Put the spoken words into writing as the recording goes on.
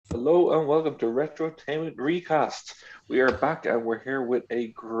Hello and welcome to Retrotainment Recast. We are back and we're here with a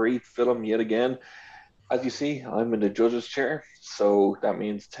great film yet again. As you see, I'm in the judge's chair, so that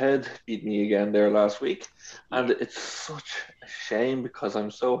means Ted beat me again there last week. And it's such a shame because I'm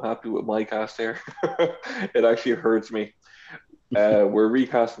so happy with my cast here. It actually hurts me. We're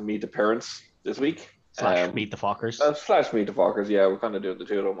recasting Meet the Parents this week. Slash Meet the Fockers. Slash Meet the Fockers, yeah, we're kind of doing the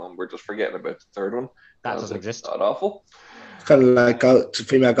two of them and we're just forgetting about the third one. That doesn't exist. Not awful. Kind of like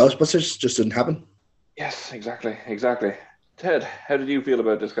female Ghostbusters, just didn't happen. Yes, exactly. Ted, how did you feel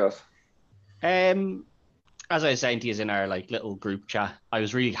about this cast? As I was saying to you in our little group chat, I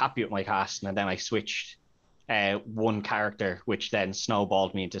was really happy with my cast, and then I switched one character, which then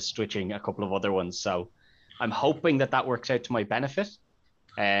snowballed me into switching a couple of other ones. So I'm hoping that works out to my benefit.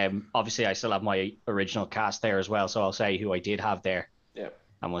 Obviously, I still have my original cast there as well, so I'll say who I did have there. Yeah,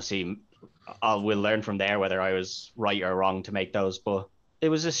 and we'll see. We'll learn from there whether I was right or wrong to make those. But it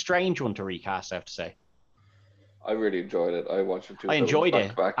was a strange one to recast, I have to say. I really enjoyed it. I watched it too. I enjoyed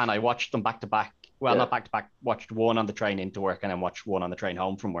it, and I watched them back to back. Well, not back to back. Watched one on the train into work, and then watched one on the train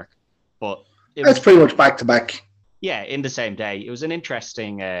home from work. But that's pretty much back to back. Yeah, in the same day. It was an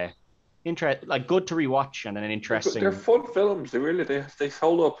interesting, good to rewatch, and then an interesting. They're fun films. They really they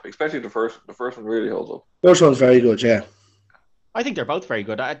hold up, especially the first. The first one really holds up. First one's very good, yeah. I think they're both very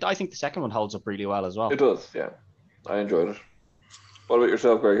good. I think the second one holds up really well as well. It does, yeah. I enjoyed it. What about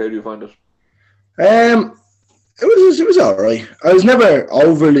yourself, Greg? How do you find it? It was all right. I was never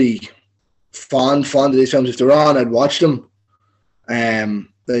overly fond of these films. If they were on, I'd watch them.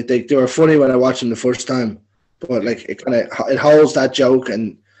 They were funny when I watched them the first time, but it holds that joke,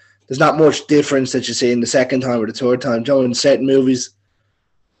 and there's not much difference that you see in the second time or the third time. You know, in certain movies,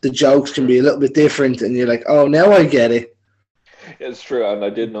 the jokes can be a little bit different, and you're like, oh, now I get it. It's true, and I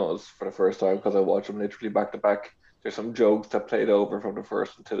did notice for the first time because I watched them literally back to back. There's some jokes that played over from the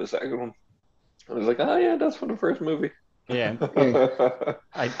first one to the second one. I was like, oh yeah, that's from the first movie. Yeah.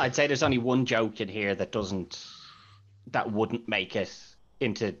 I'd say there's only one joke in here that wouldn't make it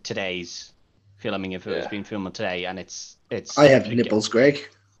into today's filming if it was being filmed today, and it's. I have nipples, Greg.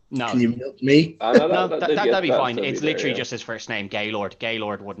 No. Can you milk me? No, that'd be fine. It's literally just his first name, Gaylord.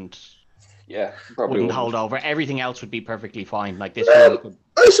 Gaylord wouldn't. Yeah, probably wouldn't hold over. Everything else would be perfectly fine. Like this. I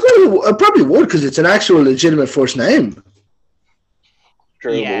suppose I probably would because it's an actual legitimate first name.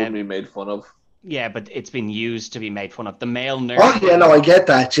 Sure, it wouldn't be made fun of. Yeah, but it's been used to be made fun of. The male nurse. Oh yeah, no, I get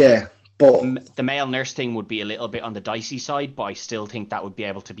that. Yeah, but the male nurse thing would be a little bit on the dicey side, but I still think that would be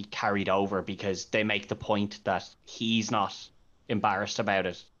able to be carried over because they make the point that he's not embarrassed about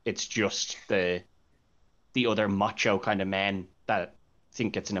it. It's just the other macho kind of men that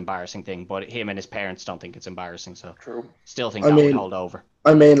think it's an embarrassing thing, but him and his parents don't think it's embarrassing, so true. Still think would hold over.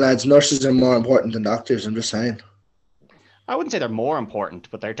 I mean, lads, nurses are more important than doctors. I'm just saying. I wouldn't say they're more important,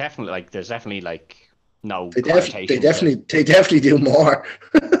 but they're definitely there's definitely no. They definitely do more.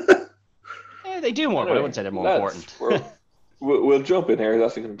 Yeah, they do more, but I wouldn't say they're more important. We'll jump in here.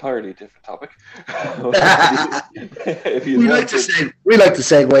 That's an entirely different topic. We like to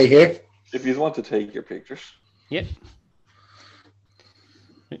segue here. If you want to take your pictures. Yep.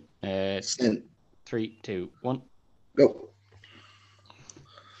 3, 2, 1. Go.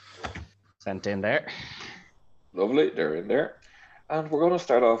 Sent in there. Lovely, they're in there. And we're going to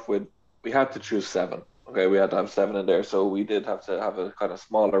start off with, we had to choose 7. Okay, we had to have 7 in there, so we did have to have a kind of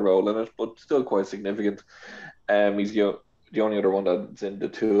smaller role in it, but still quite significant. He's the only other one that's in the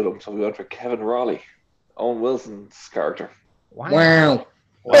two of them, so we went for Kevin Raleigh, Owen Wilson's character. Wow.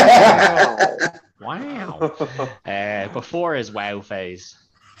 Before his wow phase.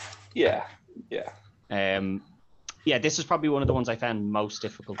 Yeah. This is probably one of the ones I found most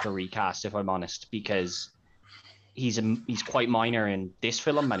difficult to recast, if I'm honest, because he's quite minor in this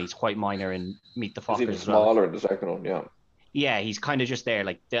film and he's quite minor in Meet the Fockers. He's even smaller in the second one, yeah. Yeah, he's kind of just there.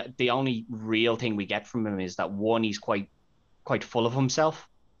 Like the only real thing we get from him is that 1, he's quite full of himself,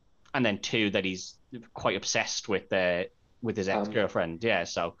 and then 2, that he's quite obsessed with his ex-girlfriend. Yeah,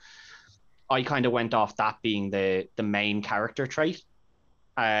 so I kind of went off that being the main character trait.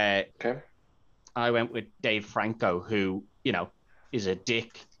 Okay. I went with Dave Franco, who, is a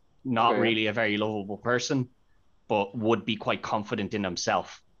dick, not really a very lovable person, but would be quite confident in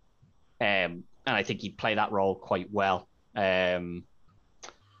himself. And I think he'd play that role quite well. That's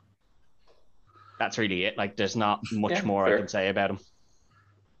really it. There's not much more fair. I can say about him.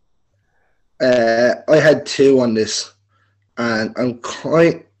 I had 2 on this, and I'm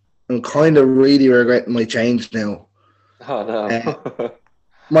kind of really regretting my change now. Oh no.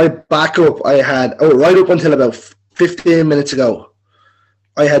 My backup I had, right up until about 15 minutes ago,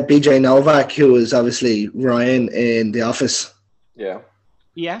 I had BJ Novak, who was obviously Ryan in The Office. Yeah.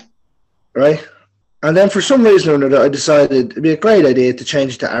 Yeah. right? And then for some reason or another, I decided it'd be a great idea to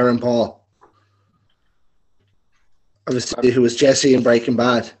change it to Aaron Paul, obviously, who was Jesse in Breaking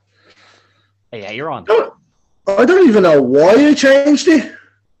Bad. Yeah, you're on. I don't even know why I changed it.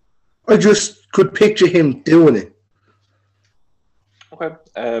 I just could picture him doing it. Okay.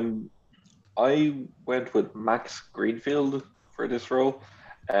 I went with Max Greenfield for this role,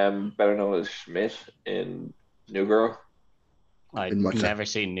 better known as Schmidt in New Girl. I've never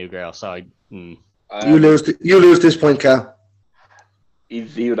seen New Girl, so you lose this point, Cal.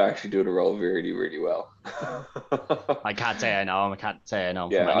 He would actually do the role really, really well. I can't say I know him. I can't say I know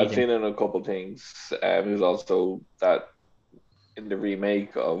him. Yeah, I've seen him in a couple of things. He was also that in the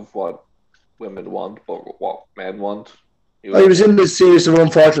remake of What Women Want, but What Men Want. He was in this series of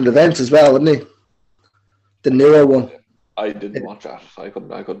Unfortunate Events as well, wasn't he? The newer one. I didn't watch that. I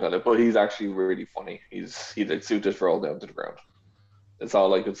couldn't tell it. But he's actually really funny. He's like suited for all down to the ground. That's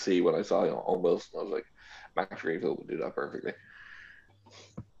all I could see when I saw Owen Wilson. I was like, Max Greenfield would do that perfectly.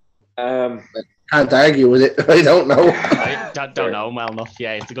 Can't argue with it. I don't know. I don't know well enough.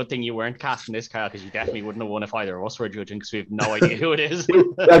 Yeah, it's a good thing you weren't casting this, Kyle, because you definitely wouldn't have won if either of us were judging, because we have no idea who it is.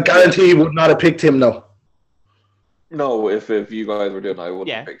 I guarantee you would not have picked him, though. No, if you guys were doing it, I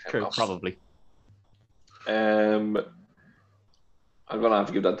wouldn't have picked him. True, probably. I'm gonna have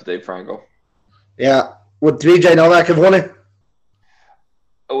to give that to Dave Franco. Yeah. Would VJ Novak have won it?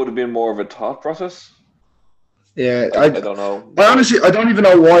 It would have been more of a thought process. Yeah, I don't know. Honestly, I don't even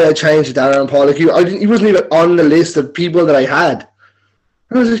know why I changed it to Aaron Paul. Like, he wasn't even on the list of people that I had.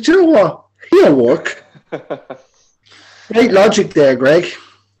 I was like, do you know what? He'll work. Great logic there, Greg.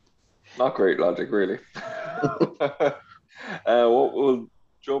 Not great logic, really. What we'll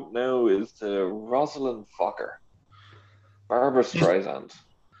jump now is to Rosalind Fokker. Barbara Streisand.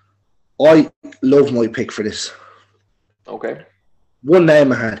 I love my pick for this. Okay. One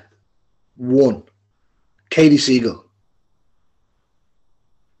name I had. One. Katie Siegel.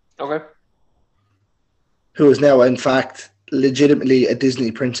 Okay. Who is now, in fact, legitimately a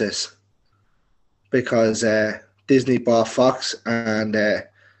Disney princess. Because Disney bought Fox and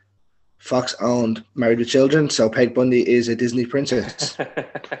Fox owned Married with Children, so Peg Bundy is a Disney princess.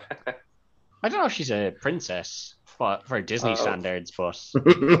 I don't know if she's a princess for Disney standards, but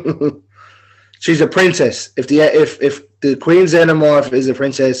she's a princess. If the Queen's Xenomorph is a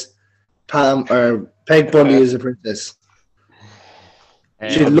princess, Peg Bundy is a princess.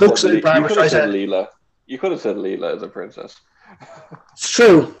 She looks like Barbara Streisand. You could have said Leela as a princess. It's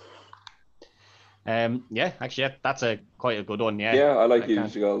true. Yeah, actually, that's quite a good one. Yeah, yeah, I like you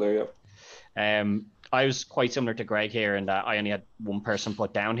to go there. Yeah. I was quite similar to Greg here, and I only had one person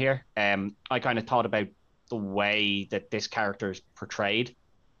put down here. I kind of thought about the way that this character is portrayed.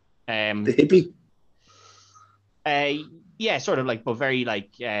 The hippie. Yeah, sort of like, but very like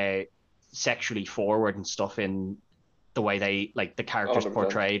sexually forward and stuff in the way they like the characters 100%.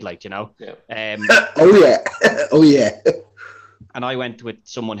 Portrayed, like, you know. Yeah. Oh yeah, oh yeah. And I went with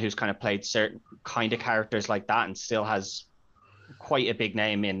someone who's kind of played certain kind of characters like that and still has quite a big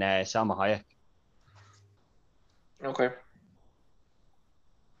name in Salma Hayek. Okay.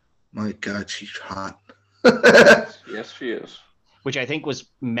 My God, she's hot. Yes, she is. Which I think was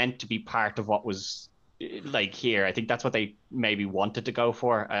meant to be part of what was like here. I think that's what they maybe wanted to go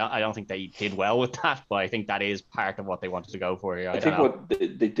for. I don't think they did well with that, but I think that is part of what they wanted to go for here. I think what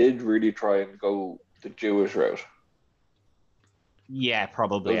they did really try and go the Jewish route. Yeah,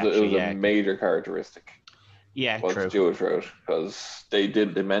 probably. It was a major characteristic. Yeah, was true. The Jewish route, because they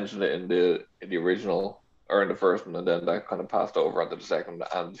mentioned it in the original or in the first one, and then that kind of passed over onto the second.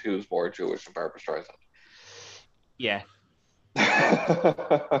 And who's more Jewish than Barbara Streisand? Yeah.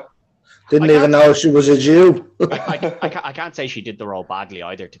 Didn't even know she was a Jew. I can't say she did the role badly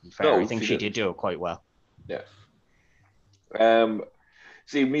either, to be fair. No, I think she did do it quite well. Yeah.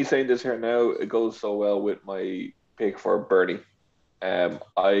 See, me saying this here now, it goes so well with my pick for Bernie.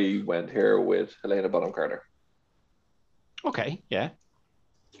 I went here with Helena Bonham Carter. Okay, yeah.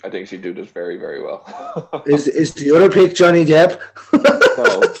 I think she'd do this very, very well. Is the other pick Johnny Depp?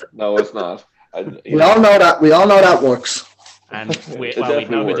 No, it's not. We all know that. We all know that works. And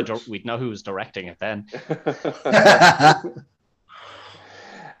we'd know who was directing it then.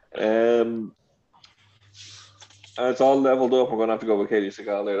 It's all leveled up. I'm going to have to go with Katie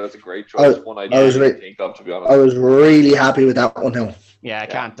Seagal there. That's a great choice. One I didn't think of, to be honest. I was really happy with that one now. Yeah, I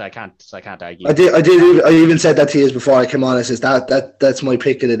can't argue. I even said that to you before I came on. I says that's my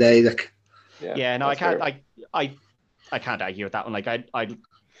pick of the day. Like, yeah, no, I can't. I can't argue with that one. Like,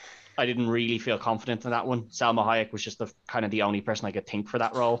 I didn't really feel confident in that one. Salma Hayek was just the only person I could think for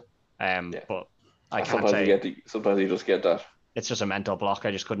that role. But I can't say. Sometimes you just get that. it's just a mental block.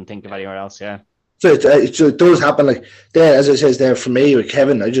 I just couldn't think of anywhere else. Yeah. So it does happen. Like there, as I says there for me with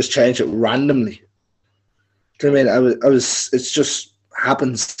Kevin, I just changed it randomly. Do you know what I mean? I was. It's just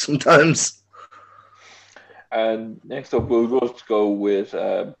happens sometimes. And next up, we'll just go with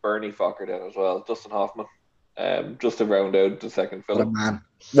Bernie Fokker then as well, Dustin Hoffman, just to round out the second What a film. man!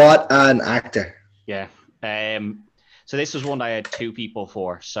 What an actor! Yeah. So this was one I had two people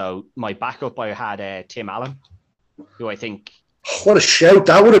for. So my backup, I had Tim Allen, who I think What a shout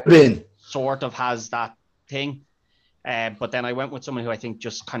that would have been. sort of has that thing. But then I went with someone who I think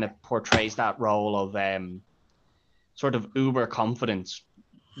just kind of portrays that role of sort of uber confidence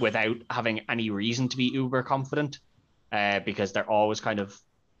without having any reason to be uber confident, because they're always kind of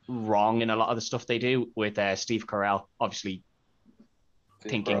wrong in a lot of the stuff they do, with Steve Carell, obviously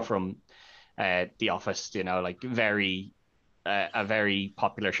thinking from The Office, you know, like a very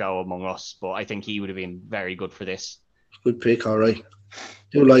popular show among us, but I think he would have been very good for this. Good pick, all right.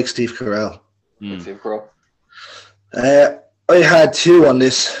 Do like Steve Carell. Steve Carell. I had two on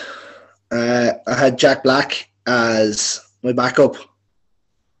this. I had Jack Black as my backup,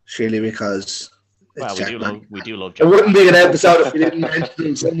 surely because it's Jack Black. We do love It Jack. wouldn't be an episode if we didn't mention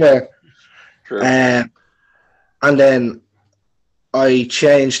him somewhere. True. And then I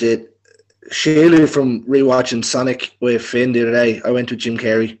changed it. Surely from rewatching Sonic with Finn the other day, I went with Jim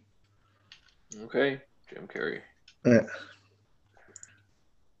Carrey. Okay, Jim Carrey. Yeah.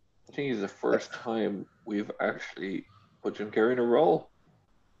 I think it's the first time we've actually put Jim Carrey in a role.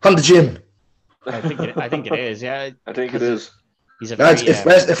 On the gym. I think it is. Yeah, I think it is. he's a Lads, very, if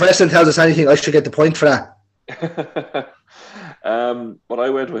wrestling tells us anything, I should get the point for that. What I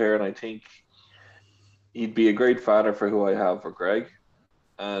went with here, and I think he'd be a great father for who I have for Greg,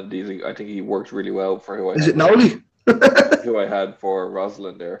 and I think he works really well for who I. Is it Noli? Who I had for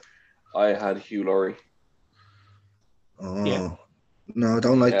Rosalind there? I had Hugh Laurie. Oh, Yeah. No, I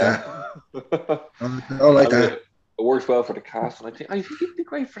don't like that. that. I don't like that. It works well for the cast, and I think he'd be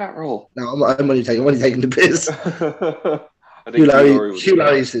great for that role. No, I'm only taking the piss. I think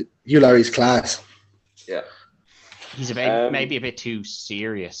Hugh Laurie's class. Yeah. he's maybe a bit too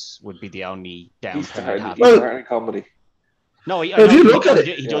serious. Would be the only He's downside I'd have. starting comedy. No, if you look at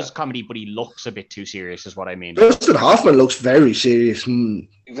it, he does comedy, but he looks a bit too serious, is what I mean. Dustin Hoffman looks very serious.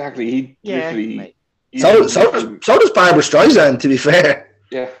 Exactly. So does Barbara Streisand, to be fair.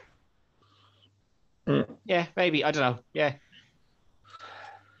 Yeah. Yeah, maybe. I don't know. Yeah.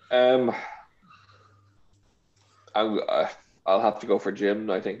 I'll have to go for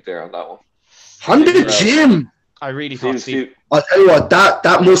Jim, I think, there on that one. 100 Jim. I really thought Steve. I'll tell you what,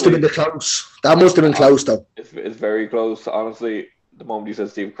 that must have been the close. That must have been close, though. It's very close. Honestly, the moment you said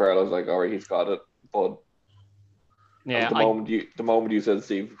Steve Carell, I was like, all right, he's got it. But Yeah, the moment you said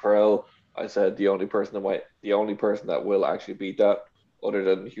Steve Carell, I said the only person that will actually beat that, other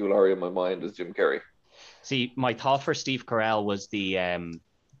than Hugh Laurie in my mind, is Jim Carrey. see, my thought for Steve Carell was the,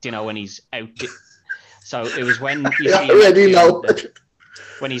 when he's out. So it was when you see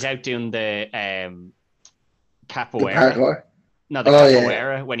when he's out doing the capoeira. No, the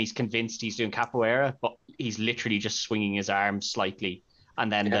capoeira, when he's convinced he's doing capoeira, but he's literally just swinging his arms slightly,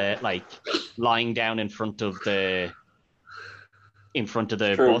 and then the lying down in front of the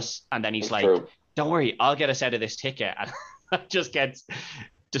bus, and then he's True. Don't worry, I'll get us out of this ticket, and just gets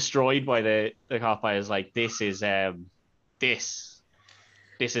destroyed by the cop. I was like, this is Steve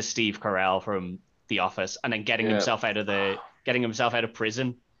Carell from The Office, and then getting himself out of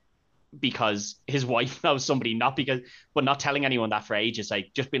prison because his wife knows somebody, but not telling anyone that for ages,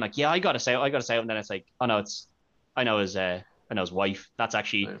 like just being like, yeah, I gotta say it, and then it's like, oh no, I know his wife. That's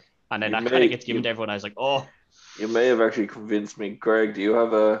actually, and then that kind of gets given to everyone. I was like, oh, you may have actually convinced me. Greg, do you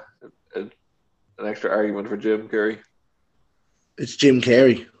have an extra argument for Jim Carrey? It's Jim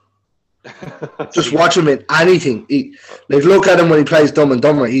Carrey. Just watch him in anything. Look at him when he plays Dumb and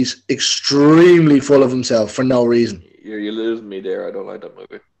Dumber. He's extremely full of himself for no reason. You're losing me there. I don't like that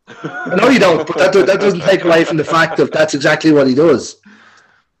movie. I know you don't, but that doesn't take away from the fact that that's exactly what he does.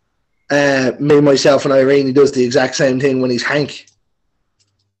 Me, myself, and Irene, he does the exact same thing when he's Hank. Do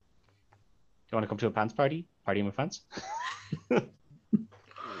you want to come to a pants party? Party with fans?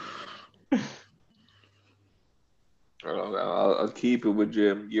 I'll keep it with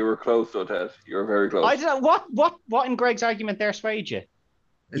Jim. You were close, though, Ted. You were very close. I don't know what in Greg's argument there swayed you.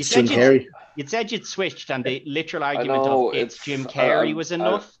 It's Jim Carrey. You said you'd switched, and the literal argument of it's Jim Carrey was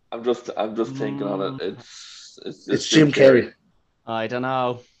enough. I'm just thinking on it. It's Jim Carrey. I don't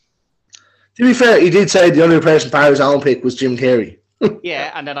know. To be fair, he did say the only person Paris own pick was Jim Carrey.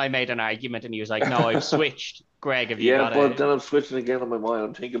 Yeah, and then I made an argument, and he was like, "No, I've switched." Greg, have you got but then I'm switching again on my mind.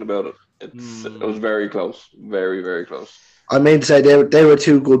 I'm thinking about it. It was very close, very very close. I mean to say they were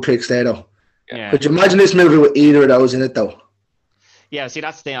two good picks there, though. Yeah. Could you imagine this movie with either of those in it, though? Yeah, see,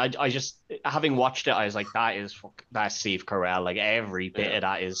 that's the thing. I just, having watched it, I was like, that's Steve Carell. Like, every bit of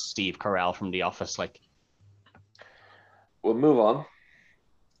that is Steve Carell from The Office. Like, We'll move on.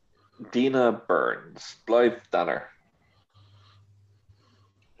 Dina Burns, Blythe Danner.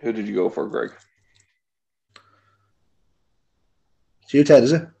 Who did you go for, Greg? It's you, Ted,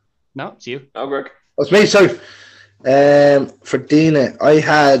 is it? no, it's you. No, Greg. Oh, it's me, sorry. For Dina, I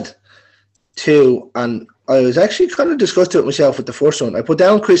had two, and I was actually kind of disgusted with myself with the first one. I put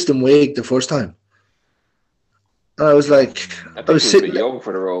down Kristen Wiig the first time. And I was like, I was sitting young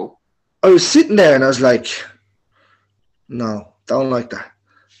for the role. I was sitting there and I was like, no, don't like that.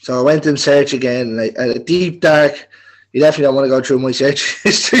 So I went in search again, and a deep dark. You definitely don't want to go through my search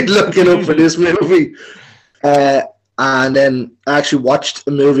history looking up for this movie. And then I actually watched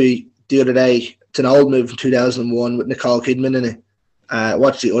a movie the other day. It's an old movie from 2001 with Nicole Kidman in it.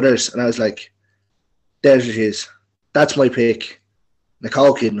 Watched The Others, and I was like, there's it is. That's my pick.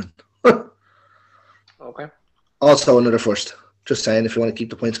 Nicole Kidman. Okay. Also another first. Just saying, if you want to keep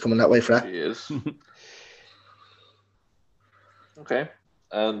the points coming that way for that. She is. Okay.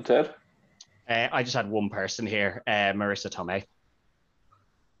 And Ted? I just had one person here, Marissa Tomei.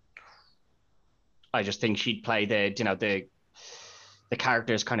 I just think she'd play the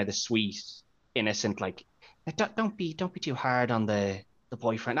character's kind of the sweet, innocent, like, don't be too hard on the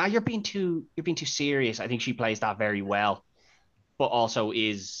boyfriend. You're being too serious. I think she plays that very well, but also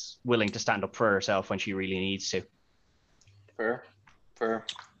is willing to stand up for herself when she really needs to. Fair.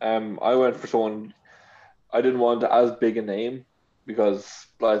 I went for someone. I didn't want as big a name because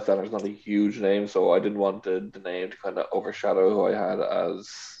Blythe Danner's not a huge name, so I didn't want the name to kind of overshadow who I had as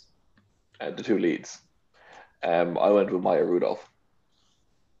the two leads. I went with Maya Rudolph.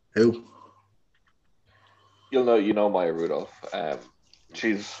 Who? You know Maya Rudolph.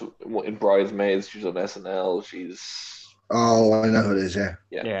 She's in Bridesmaids. She's on SNL. Oh, I know who it is.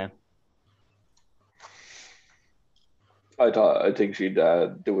 Yeah. I think she'd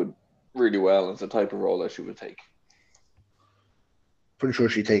do it really well. It's the type of role that she would take. Pretty sure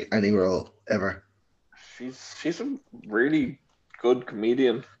she'd take any role ever. She's a really good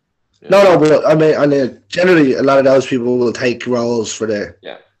comedian. Yeah. No, but I mean, generally, a lot of those people will take roles for the.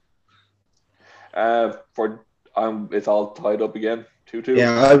 Yeah. It's all tied up again. 2-2.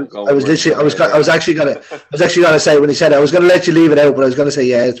 Yeah, I was actually gonna say when he said it, I was gonna let you leave it out, but I was gonna say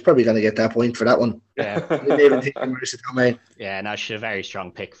it's probably gonna get that point for that one. Yeah. Yeah, no, she's a very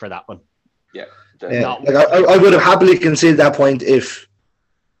strong pick for that one. Yeah. Like I would have happily conceded that point if.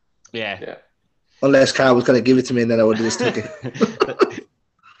 Yeah. Unless Carl was gonna give it to me, and then I would have just took it.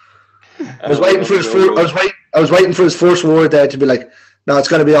 I was waiting for his first word there to be like, no, it's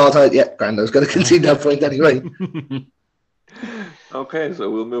gonna be all tight. Yeah, grand. I was gonna concede that point anyway. Okay, so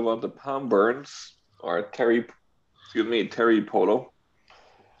we'll move on to Pam Burns or Terry Polo.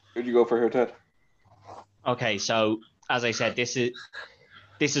 Who'd you go for here, Ted? Okay, so as I said, this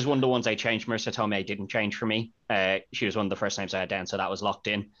is one of the ones I changed. Marissa Tomei didn't change for me. She was one of the first names I had down, so that was locked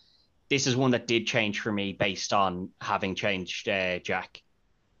in. This is one that did change for me based on having changed Jack.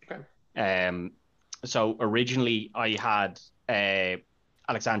 Okay. So originally I had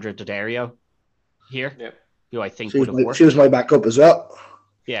Alexandra Daddario here. Yep. Who I think would have worked. She was my backup as well.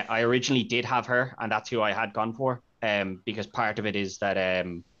 Yeah, I originally did have her, and that's who I had gone for. Because part of it is that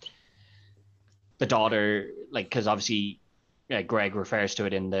the daughter, like, because obviously Greg refers to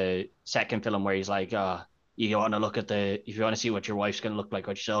it in the second film where he's like, you want to look at if you want to see what your wife's going to look like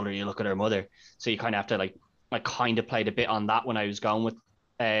when she's older, you look at her mother. So you kind of have to like kind of played a bit on that when I was going with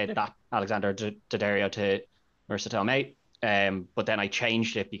that Alexander Daddario to Marissa Tomei. But then I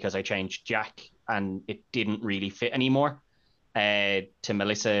changed it because I changed Jack and it didn't really fit anymore to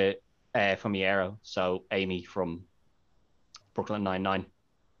Melissa Fumero. So Amy from Brooklyn Nine-Nine.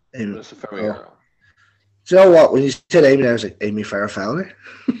 Melissa Fumero. Do you know what? When you said Amy, I was like, Amy Farrah Fowler?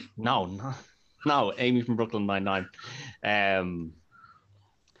 No, Amy from Brooklyn Nine-Nine.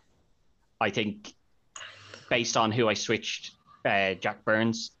 I think based on who I switched Jack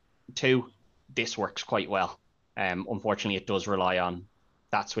Burns to, this works quite well. Unfortunately, it does rely on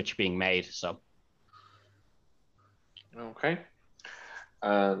that switch being made. So, okay.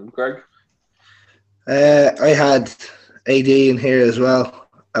 And Greg, I had AD in here as well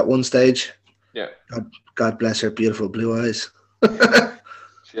at one stage. Yeah. God bless her beautiful blue eyes.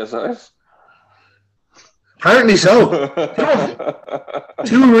 She has eyes. Apparently so.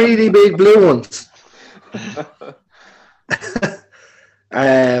 Two really big blue ones.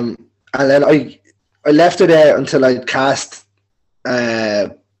 And then I left her there until I cast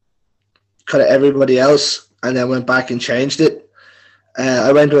kind of everybody else, and then went back and changed it.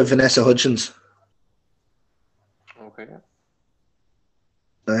 I went with Vanessa Hudgens. Okay.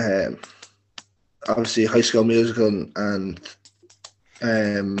 Obviously, High School Musical, and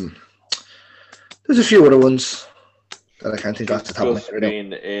there's a few other ones that I can't think off the top of my Just head.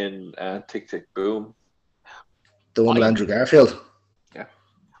 been in Tick Tick Boom. The one with Andrew Garfield. Yeah.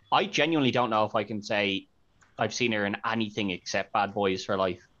 I genuinely don't know if I can say I've seen her in anything except Bad Boys for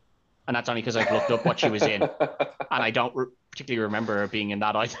Life. And that's only because I've looked up what she was in. And I don't particularly remember her being in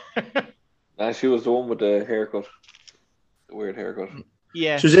that either. Nah, she was the one with the haircut. The weird haircut.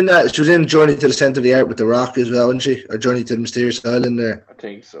 Yeah. She was in that. She was in Journey to the Centre of the Earth with The Rock as well, wasn't she? Or Journey to the Mysterious Island there. I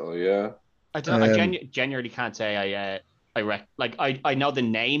think so, yeah. I don't. I genuinely can't say I know the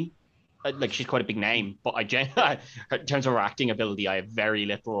name. Like, she's quite a big name, but in terms of her acting ability, I have very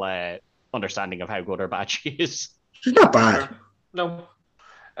little understanding of how good or bad she is. She's not bad. No.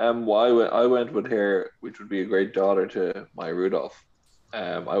 Well, I went with her, which would be a great daughter to Maya Rudolph.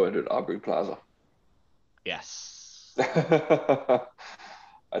 I went with Aubrey Plaza. Yes. I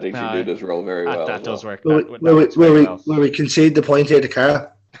think she did this role very well. That does work. Will we concede the point here to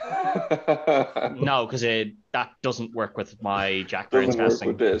Carl? No, because that doesn't work with my Jack Doesn't Burns work casting.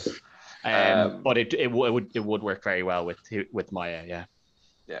 with this. But it would work very well with Maya. Yeah.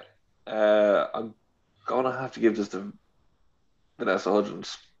 Yeah. I'm gonna have to give this to Vanessa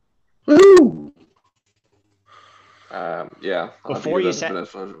Hudgens. Woo! Yeah. Before you settle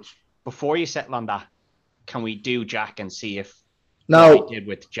on that, can we do Jack and see if what we did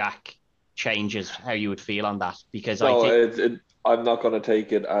with Jack changes how you would feel on that? Because I'm not going to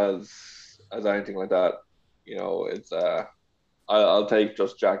take it as anything like that. You know, it's I'll take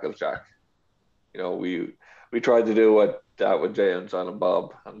just Jack as Jack. You know, we tried to do that with Jay and Silent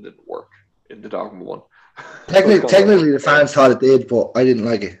Bob, and it didn't work in the Dogma one. Technically, the fans thought it did, but I didn't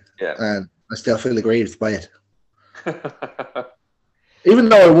like it. Yeah, and I still feel aggrieved by it. Even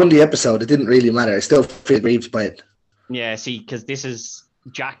though I won the episode, it didn't really matter. I still feel aggrieved by it. Yeah, see, because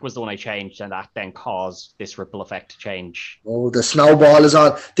Jack was the one I changed, and that then caused this ripple effect change. Oh, the snowball is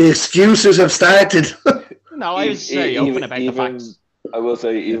on. The excuses have started. No, I was very open about the facts. I will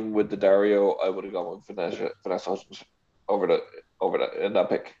say, even with the Dario, I would have gone with Vanessa Hudgens over the in that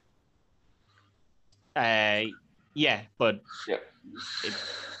pick. Yeah, but yeah,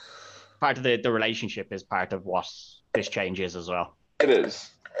 part of the relationship is part of what this change is as well. It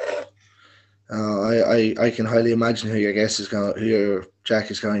is. I can highly imagine who your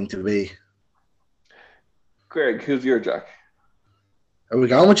Jack is going to be. Greg, who's your Jack? Are we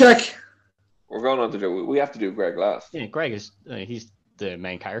going with Jack? We're going on to do. We have to do Greg last. Yeah, Greg is he's the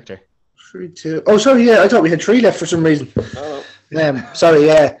main character. 3, 2. Oh, sorry. Yeah, I thought we had 3 left for some reason. Oh. Sorry.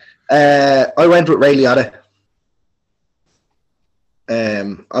 Yeah. I went with Ray Liotta.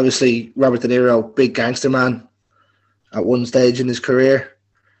 Obviously, Robert De Niro, big gangster man at one stage in his career.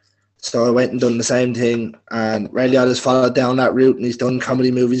 So I went and done the same thing. And Ray Liotta's followed down that route, and he's done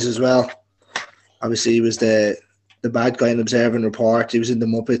comedy movies as well. Obviously, he was the bad guy in Observe and Report. He was in The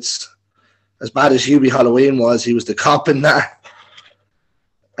Muppets. As bad as Hubie Halloween was, he was the cop in that.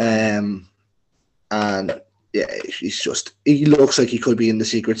 And yeah, he looks like he could be in the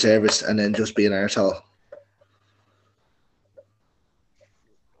Secret Service and then just be an arsehole.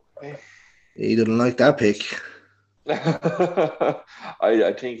 He didn't like that pick.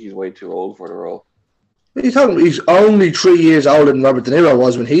 I think he's way too old for the role. What are you talking about? He's only 3 years older than Robert De Niro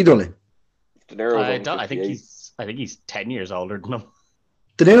was when he done it. De Niro's I think he's 10 years older than him.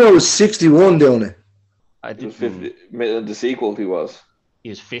 De Niro was 61 doing it. He was 50. The sequel, he was. He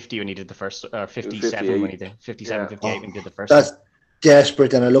was 50 when he did the first, 57 when he did 57, 58 when he did the first. That's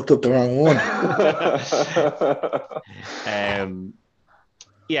desperate, and I looked up the wrong one.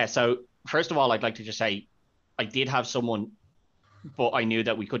 Yeah, so first of all, I'd like to just say I did have someone, but I knew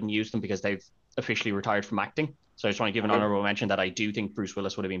that we couldn't use them because they've officially retired from acting. So I just want to give an honorable mention that I do think Bruce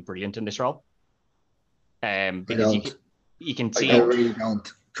Willis would have been brilliant in this role. Because you can see... I really don't,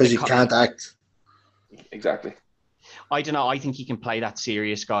 because you can't act. Exactly. I don't know. I think he can play that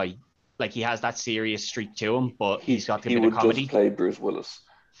serious guy. Like, he has that serious streak to him, but he's got a bit of comedy. He would just play Bruce Willis.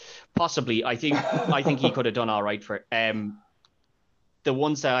 Possibly. I think he could have done all right for it. The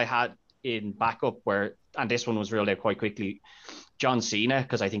ones that I had in backup were, and this one was ruled out quite quickly, John Cena,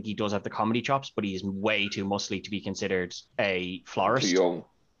 because I think he does have the comedy chops, but he's way too muscly to be considered a florist. Too young.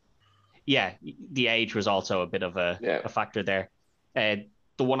 Yeah, the age was also a bit of a factor there. The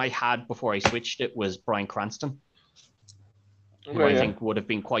one I had before I switched it was Bryan Cranston, who I think would have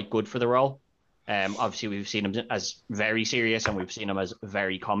been quite good for the role. Obviously, we've seen him as very serious and we've seen him as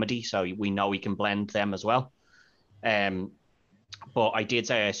very comedy, so we know we can blend them as well. but I did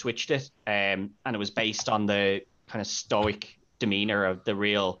say I switched it, and it was based on the kind of stoic demeanor of the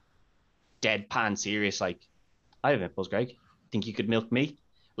real deadpan serious. Like, I have nipples, Greg. Think you could milk me?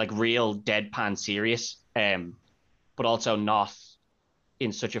 Like real deadpan serious, but also not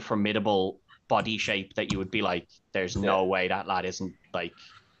in such a formidable body shape that you would be like, there's no way that lad isn't like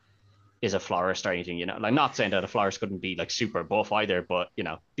is a florist or anything, you know. Like, not saying that a florist couldn't be like super buff either, but you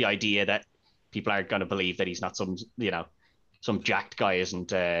know, the idea that people aren't going to believe that he's not some, you know, some jacked guy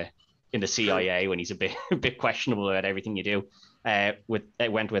isn't in the CIA when he's a bit questionable about everything you do. It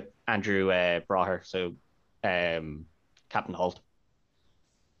went with Andrew Braher, so Captain Holt.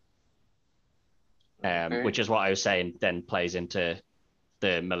 Which is what I was saying then plays into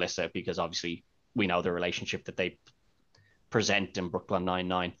the Melissa, because obviously we know the relationship that they present in Brooklyn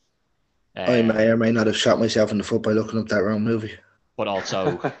Nine-Nine. I may or may not have shot myself in the foot by looking up that wrong movie. But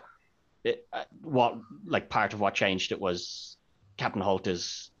also, part of what changed it was Captain Holt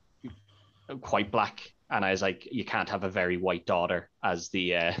is quite black, and I was like, you can't have a very white daughter as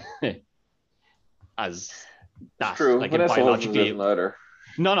the as that. True. Like, biologically.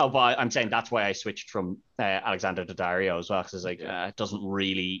 No, but I'm saying that's why I switched from Alexander Daddario as well, because it's like it doesn't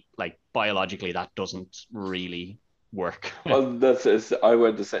really, like, biologically that doesn't really work. Well, I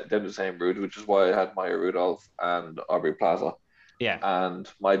went down the same route, which is why I had Maya Rudolph and Aubrey Plaza. Yeah. And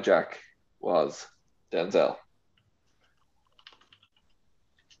my Jack was Denzel.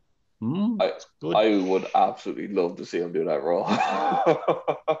 I would absolutely love to see him do that role.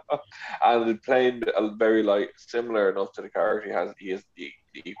 And it played a very similar enough to the character he has. He is the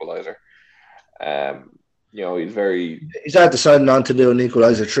Equalizer. You know, he's had decided not to do an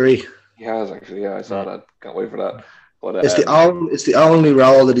Equalizer 3. He has, actually. Yeah, I saw that. Can't wait for that. But it's the only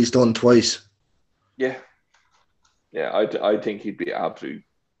role that he's done twice. Yeah. I think he'd be absolutely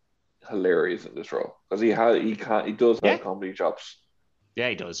hilarious in this role, because he does have comedy chops. Yeah,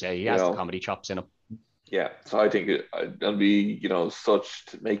 he does. Yeah, he has the comedy chops in him. Yeah, so I think it'll be, you know,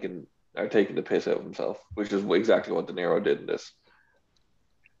 taking the piss out of himself, which is exactly what De Niro did in this.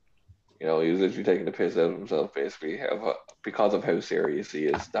 You know, he was literally taking the piss out of himself, basically, because of how serious he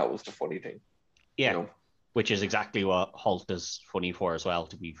is. That was the funny thing. Yeah, you know? Which is exactly what Holt is funny for as well,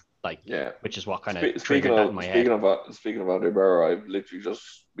 to be like, which is what kind of triggered that in my head. Speaking of Andrew Barrow, I've literally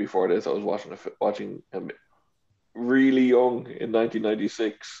just before this, I was watching him really young in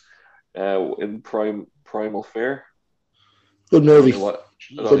 1996 in Primal Fear. Good movie.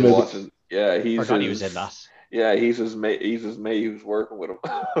 Good movie. Yeah, he was in that. Yeah, he's his mate who's working with him.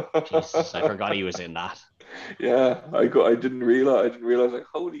 Jesus, I forgot he was in that. Yeah, I didn't realize, like,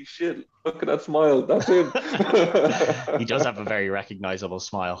 holy shit, look at that smile. That's him. He does have a very recognizable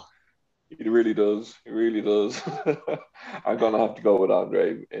smile. He really does. I'm gonna have to go with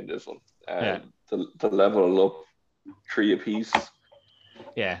Andre in this one. To level up 3 apiece.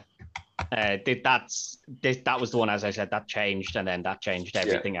 Yeah. That was the one, as I said, that changed, and then that changed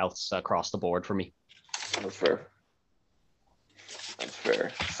everything else across the board for me. That's fair.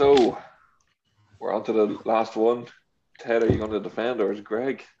 So we're on to the last one. Ted, are you going to defend, or is it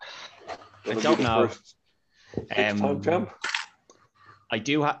Greg? I don't know. Six-time champ?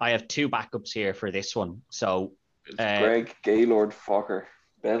 I have 2 backups here for this one. So it's Greg Gaylord Fokker,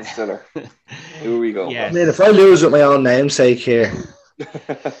 Ben Stiller. Who are we going? I mean, if I lose with my own namesake here.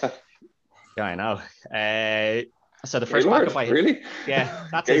 Yeah, I know. So the first backup I had, really? Yeah,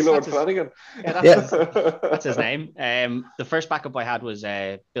 that's Gaylord Flanagan. That's his name. The first backup I had was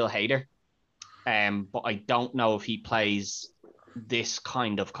Bill Hader, but I don't know if he plays this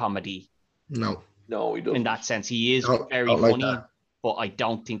kind of comedy. No, he doesn't. In that sense, he is very funny, but I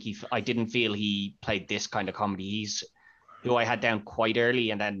don't think I didn't feel he played this kind of comedy. He's who I had down quite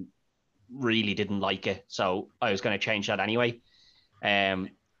early, and then really didn't like it, so I was going to change that anyway.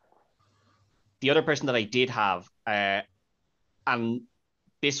 The other person that I did have, and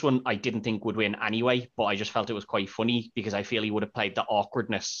this one I didn't think would win anyway, but I just felt it was quite funny because I feel he would have played the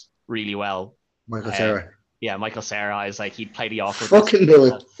awkwardness really well. Michael Cera. Yeah, Michael Cera. I was like, he'd play the awkward. Fucking do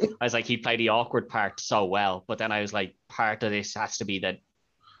it. I was like, he'd play the awkward part so well. But then I was like, part of this has to be that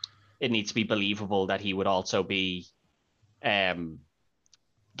it needs to be believable that he would also be getting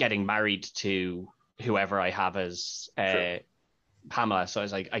married to whoever I have as Pamela. So I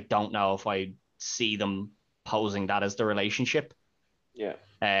was like, I don't know if I see them posing that as the relationship. Yeah.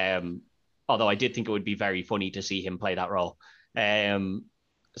 Although I did think it would be very funny to see him play that role.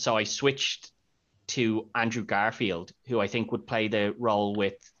 So I switched to Andrew Garfield, who I think would play the role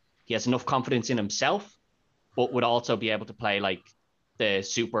with, he has enough confidence in himself, but would also be able to play like the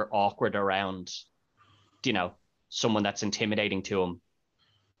super awkward around, you know, someone that's intimidating to him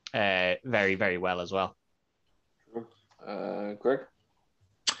very, very well as well. Greg?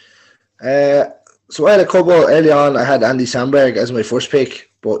 So I had a couple early on. I had Andy Samberg as my first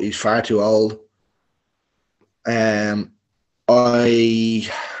pick, but he's far too old. I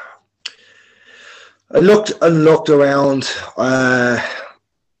looked around,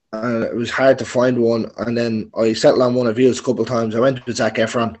 and it was hard to find one. And then I settled on one of yours a couple of times. I went with Zac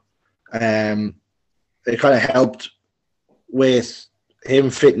Efron. It kind of helped with him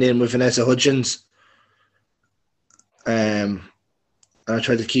fitting in with Vanessa Hudgens. And I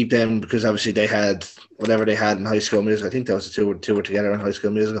tried to keep them because obviously they had whatever they had in High School Musical. I think that was the two were together in High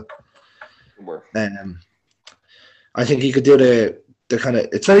School Musical. I think he could do the kind of,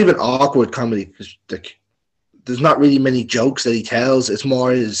 it's not even awkward comedy because there's not really many jokes that he tells. It's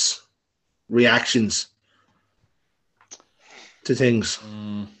more his reactions to things.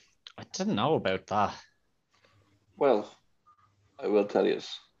 I didn't know about that. Well, I will tell you,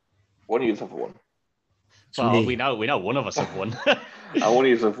 one of you have won. Well, we know one of us have won. And one of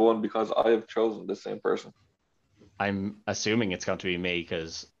you have won because I have chosen the same person. I'm assuming it's going to be me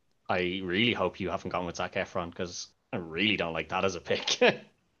because I really hope you haven't gone with Zac Efron because I really don't like that as a pick.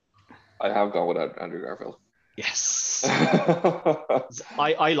 I have gone with Andrew Garfield. Yes.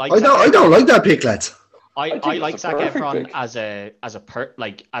 I like. I don't like that pick, lads. I like Zac Efron pick.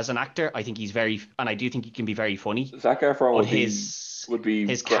 as an actor. I think he's and I do think he can be very funny. Zac Efron would be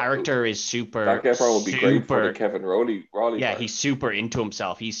his character is super. Zac Efron would be great for the Kevin Raleigh. Yeah, part. he's super into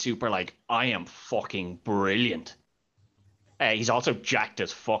himself. He's super like, I am fucking brilliant. He's also jacked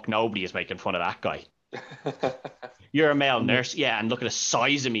as fuck. Nobody is making fun of that guy. You're a male nurse, yeah, and look at the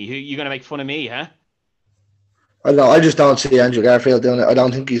size of me. Who you gonna make fun of me, huh? I know. I just don't see Andrew Garfield doing it. I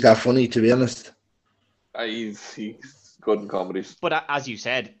don't think he's that funny, to be honest. He's good in comedies. But as you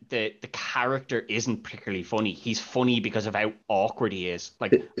said, the character isn't particularly funny. He's funny because of how awkward he is.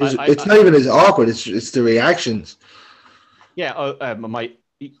 Like it's not even as awkward. It's the reactions. Yeah.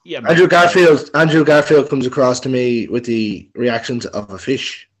 Andrew Garfield comes across to me with the reactions of a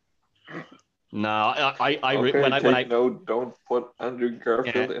fish. No, don't put Andrew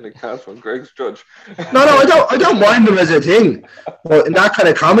Garfield in a cast when Greg's judge. No, I don't mind him as a thing, but in that kind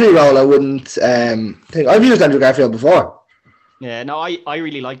of comedy role, I wouldn't think. I've used Andrew Garfield before. Yeah, no, I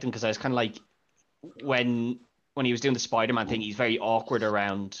really liked him because I was kind of like when he was doing the Spider-Man thing, he's very awkward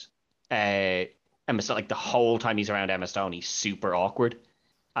around Emma Stone. Like the whole time he's around Emma Stone, he's super awkward,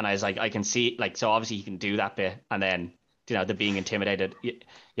 and I was like, I can see like so obviously he can do that bit, and then the being intimidated.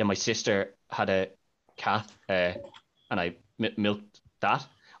 Yeah, my sister had a cat, and I milked that.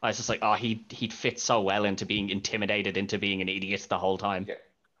 I was just like, oh, he'd fit so well into being intimidated into being an idiot the whole time. Yeah,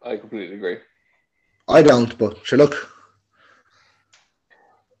 I completely agree. I don't, but sure, look.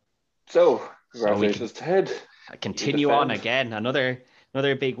 So, congratulations, Ted. Continue on again. Another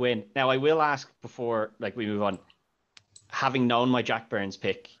big win. Now, I will ask before we move on, having known my Jack Burns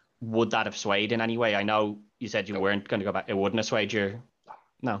pick, would that have swayed in any way? I know you said you weren't going to go back. It wouldn't have swayed your...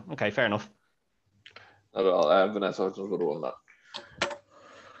 No, okay, fair enough. Not at all. Vanessa Hudgens would have won that.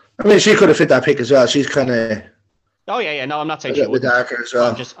 I mean, she could have fit that pick as well. She's kind of... Oh, yeah. No, I'm not saying she would. Darker as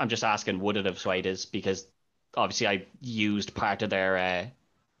well. I'm just asking, would it have swayed us? Because obviously I used part of their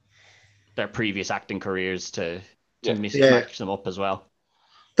previous acting careers to match them up as well.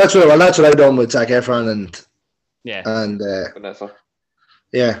 That's what I've done with Zac Efron and Vanessa.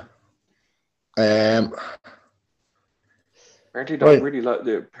 Yeah. Apparently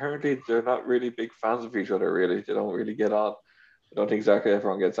they're not really big fans of each other. Really, they don't really get on. I don't think Zac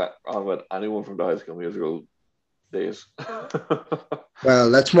Efron gets on with anyone from the High School Musical days. Well,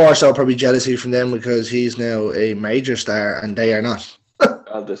 that's more so probably jealousy from them because he's now a major star and they are not.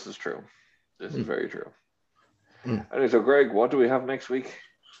 This is true. This is very true. Anyway, so Greg, what do we have next week?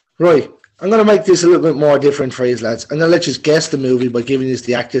 Right. I'm going to make this a little bit more different for you, lads. I'm going to let you guess the movie by giving you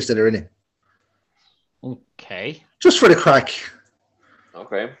the actors that are in it. Okay. Just for the crack.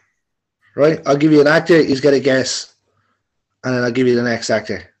 Okay. Right? I'll give you an actor, he's got to guess, and then I'll give you the next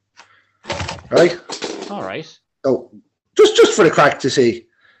actor. Right? All right. So, just for the crack to see.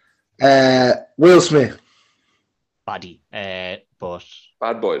 Will Smith. Buddy. But...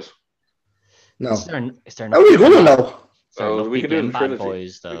 Bad Boys. No. Is there no? Are we going to know? So we can do the trilogy.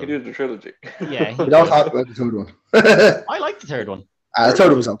 Boys, though. We can do the trilogy. Yeah. We don't talk about the third one. I like the third one. The third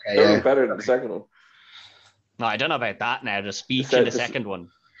one was okay. Third was better than the second one. No, I don't know about that now. The speech in the second one.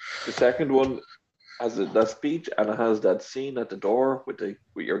 The second one has that speech and it has that scene at the door with the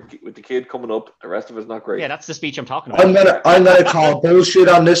kid coming up. The rest of it's not great. Yeah, that's the speech I'm talking about. I'm gonna call bullshit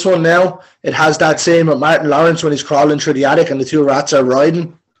on this one now. It has that scene with Martin Lawrence when he's crawling through the attic and the two rats are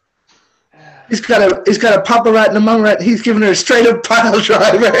riding. He's got a papa rat and a mum rat. He's giving her a straight up pile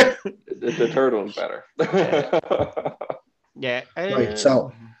driver. The third one's better. Yeah. Right,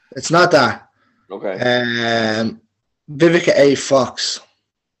 so it's not that. Okay. Vivica A. Fox.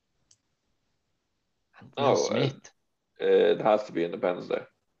 Will Smith. It has to be Independence Day.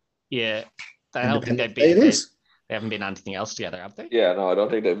 Yeah. I don't think Independence Day it is. They haven't been anything else together, have they? Yeah, no, I don't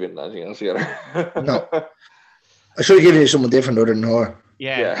think they've been anything else together. No. I should have given you someone different other than her.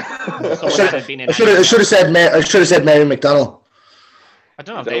 Yeah. I should have said Mary McDonnell. I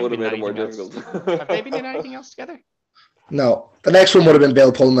don't know if That they've would have been made it more anything difficult. else. Have they been in anything else together? No. The next one would have been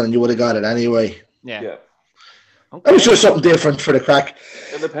Bill Pullman and you would have got it anyway. Yeah. Yeah. Okay. That was just something different for the crack.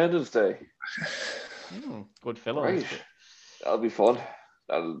 Independence Day. Good film. Right. That'll be fun.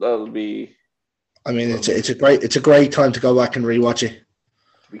 That'll be. I mean, it's a great time to go back and rewatch it.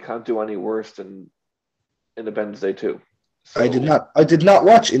 We can't do any worse than Independence Day 2. So, I did not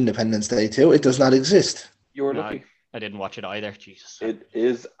watch Independence Day 2. It does not exist. You were lucky. I didn't watch it either. Jesus. It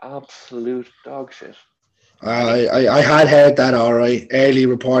is absolute dog shit. I had heard that all right. Early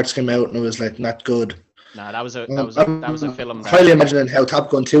reports came out and it was like not good. No, that was a film. Highly imagining how Top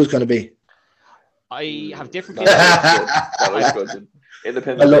Gun 2 is going to be. I have different feelings. That was good.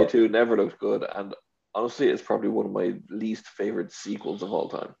 Independence Day 2 never looked good, and honestly, it's probably one of my least favorite sequels of all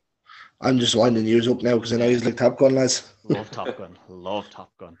time. I'm just winding you up now because I know he's like Top Gun lads. Love Top Gun. Love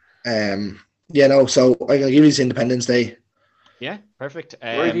Top Gun. So I'm gonna give you Independence Day. Yeah, perfect.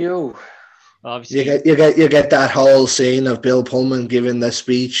 Radio. Obviously, you get that whole scene of Bill Pullman giving the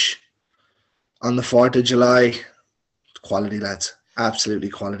speech on the 4th of July. Quality, lads. Absolutely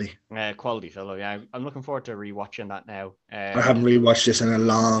quality. Quality fellow, yeah. I'm looking forward to rewatching that now. I haven't rewatched this in a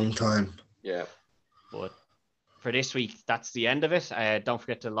long time. Yeah. But for this week, that's the end of it. Don't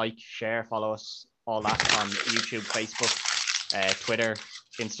forget to like, share, follow us, all that on YouTube, Facebook, Twitter,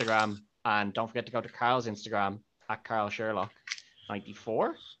 Instagram, and don't forget to go to Carl's Instagram at Carl Sherlock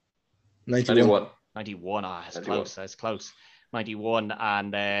 94. 91. 91. That's close. 91,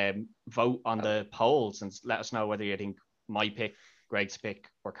 and vote on the polls and let us know whether you think my pick, Greg's pick,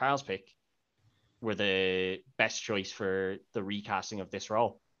 or Carl's pick were the best choice for the recasting of this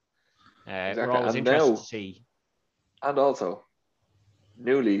role. Exactly. We're always interested to see. And also,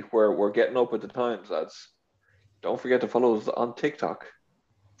 newly, we're getting up with the times, lads. Don't forget to follow us on TikTok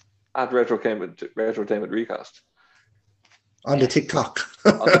at Retrotainment Recast. On the TikTok.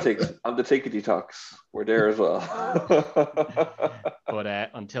 on the Tickety Talks. We're there as well.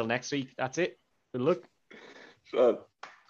 But until next week, that's it. Good luck. Sure.